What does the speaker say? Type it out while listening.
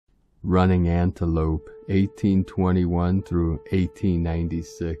Running Antelope, 1821 through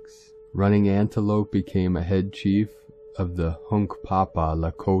 1896. Running Antelope became a head chief of the Hunkpapa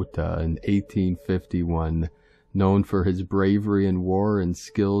Lakota in 1851, known for his bravery in war and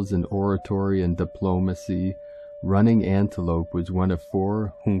skills in oratory and diplomacy. Running Antelope was one of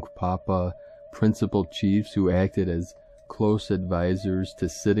 4 Hunkpapa principal chiefs who acted as close advisors to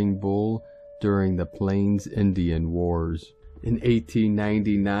Sitting Bull during the Plains Indian Wars. In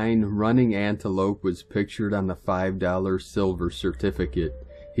 1899, Running Antelope was pictured on the $5 silver certificate.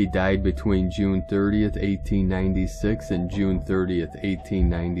 He died between June 30th, 1896 and June 30th,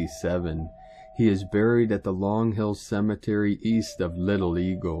 1897. He is buried at the Long Hill Cemetery east of Little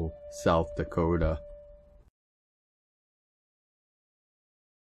Eagle, South Dakota.